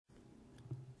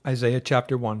Isaiah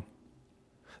chapter 1.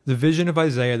 The vision of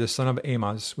Isaiah the son of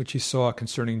Amoz, which he saw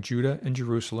concerning Judah and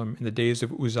Jerusalem in the days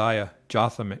of Uzziah,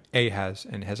 Jotham, Ahaz,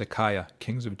 and Hezekiah,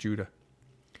 kings of Judah.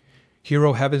 Hear,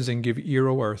 O heavens, and give ear,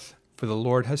 O earth, for the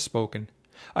Lord has spoken.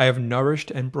 I have nourished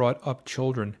and brought up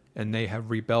children, and they have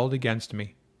rebelled against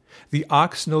me. The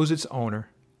ox knows its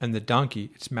owner, and the donkey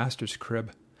its master's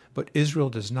crib, but Israel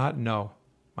does not know,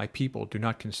 my people do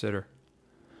not consider.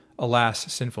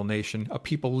 Alas, sinful nation, a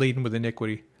people laden with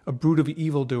iniquity, a brood of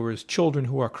evildoers, children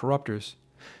who are corrupters.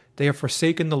 They have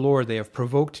forsaken the Lord, they have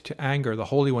provoked to anger the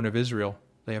Holy One of Israel,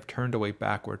 they have turned away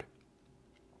backward.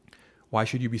 Why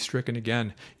should you be stricken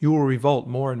again? You will revolt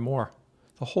more and more.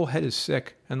 The whole head is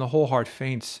sick, and the whole heart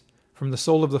faints. From the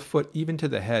sole of the foot even to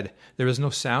the head, there is no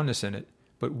soundness in it,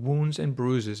 but wounds and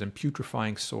bruises and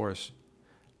putrefying sores.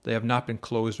 They have not been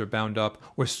closed or bound up,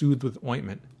 or soothed with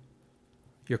ointment.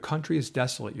 Your country is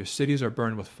desolate, your cities are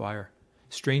burned with fire.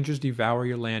 Strangers devour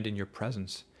your land in your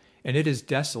presence, and it is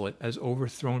desolate as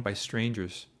overthrown by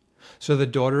strangers. So the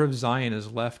daughter of Zion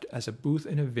is left as a booth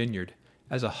in a vineyard,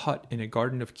 as a hut in a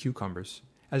garden of cucumbers,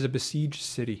 as a besieged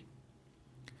city.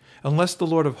 Unless the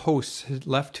Lord of hosts had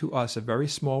left to us a very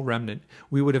small remnant,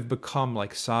 we would have become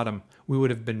like Sodom, we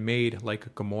would have been made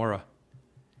like Gomorrah.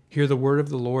 Hear the word of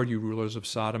the Lord, you rulers of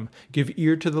Sodom. Give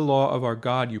ear to the law of our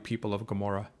God, you people of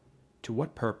Gomorrah. To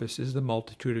what purpose is the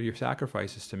multitude of your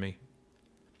sacrifices to me?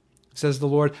 Says the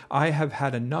Lord, I have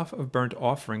had enough of burnt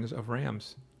offerings of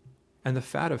rams, and the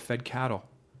fat of fed cattle.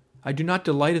 I do not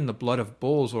delight in the blood of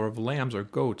bulls or of lambs or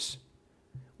goats.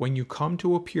 When you come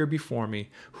to appear before me,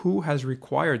 who has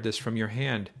required this from your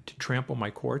hand, to trample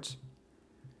my courts?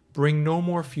 Bring no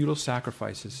more futile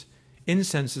sacrifices.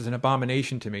 Incense is an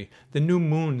abomination to me. The new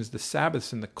moons, the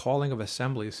Sabbaths, and the calling of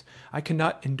assemblies. I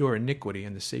cannot endure iniquity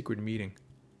in the sacred meeting.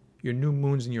 Your new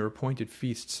moons and your appointed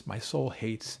feasts my soul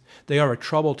hates. They are a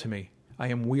trouble to me. I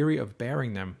am weary of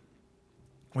bearing them.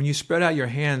 When you spread out your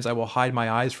hands, I will hide my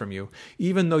eyes from you.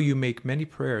 Even though you make many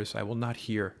prayers, I will not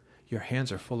hear. Your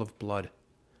hands are full of blood.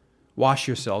 Wash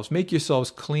yourselves, make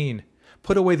yourselves clean.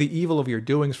 Put away the evil of your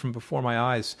doings from before my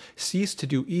eyes. Cease to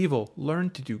do evil, learn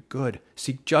to do good.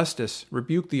 Seek justice,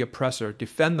 rebuke the oppressor,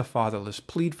 defend the fatherless,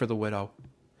 plead for the widow.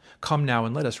 Come now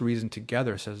and let us reason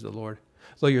together, says the Lord.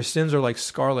 Though your sins are like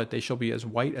scarlet, they shall be as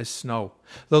white as snow.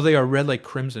 Though they are red like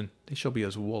crimson, they shall be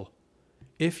as wool.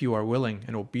 If you are willing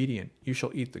and obedient, you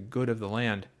shall eat the good of the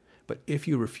land. But if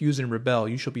you refuse and rebel,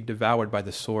 you shall be devoured by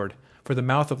the sword, for the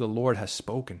mouth of the Lord has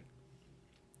spoken.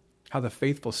 How the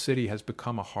faithful city has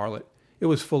become a harlot. It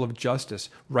was full of justice,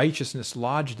 righteousness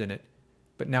lodged in it.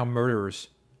 But now murderers.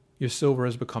 Your silver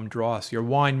has become dross, your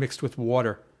wine mixed with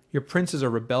water. Your princes are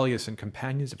rebellious and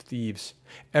companions of thieves.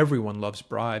 Everyone loves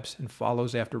bribes and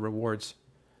follows after rewards.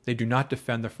 They do not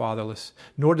defend their fatherless,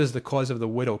 nor does the cause of the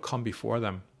widow come before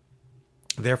them.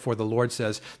 Therefore the Lord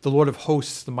says, the Lord of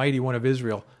hosts, the mighty one of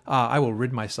Israel, I will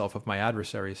rid myself of my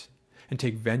adversaries, and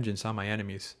take vengeance on my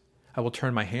enemies. I will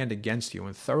turn my hand against you,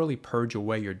 and thoroughly purge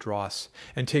away your dross,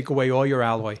 and take away all your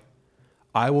alloy.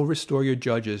 I will restore your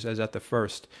judges as at the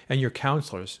first, and your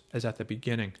counselors as at the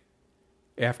beginning.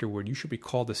 Afterward you shall be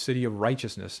called the city of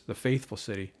righteousness, the faithful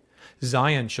city.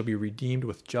 Zion shall be redeemed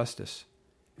with justice,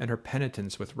 and her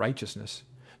penitents with righteousness.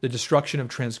 The destruction of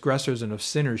transgressors and of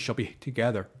sinners shall be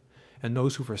together, and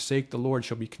those who forsake the Lord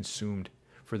shall be consumed,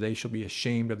 for they shall be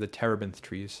ashamed of the terebinth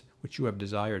trees which you have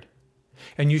desired.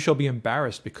 And you shall be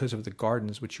embarrassed because of the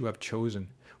gardens which you have chosen,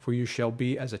 for you shall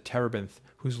be as a terebinth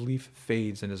whose leaf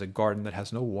fades, and as a garden that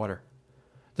has no water.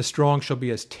 The strong shall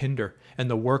be as tinder, and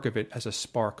the work of it as a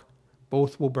spark.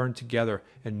 Both will burn together,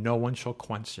 and no one shall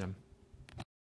quench them.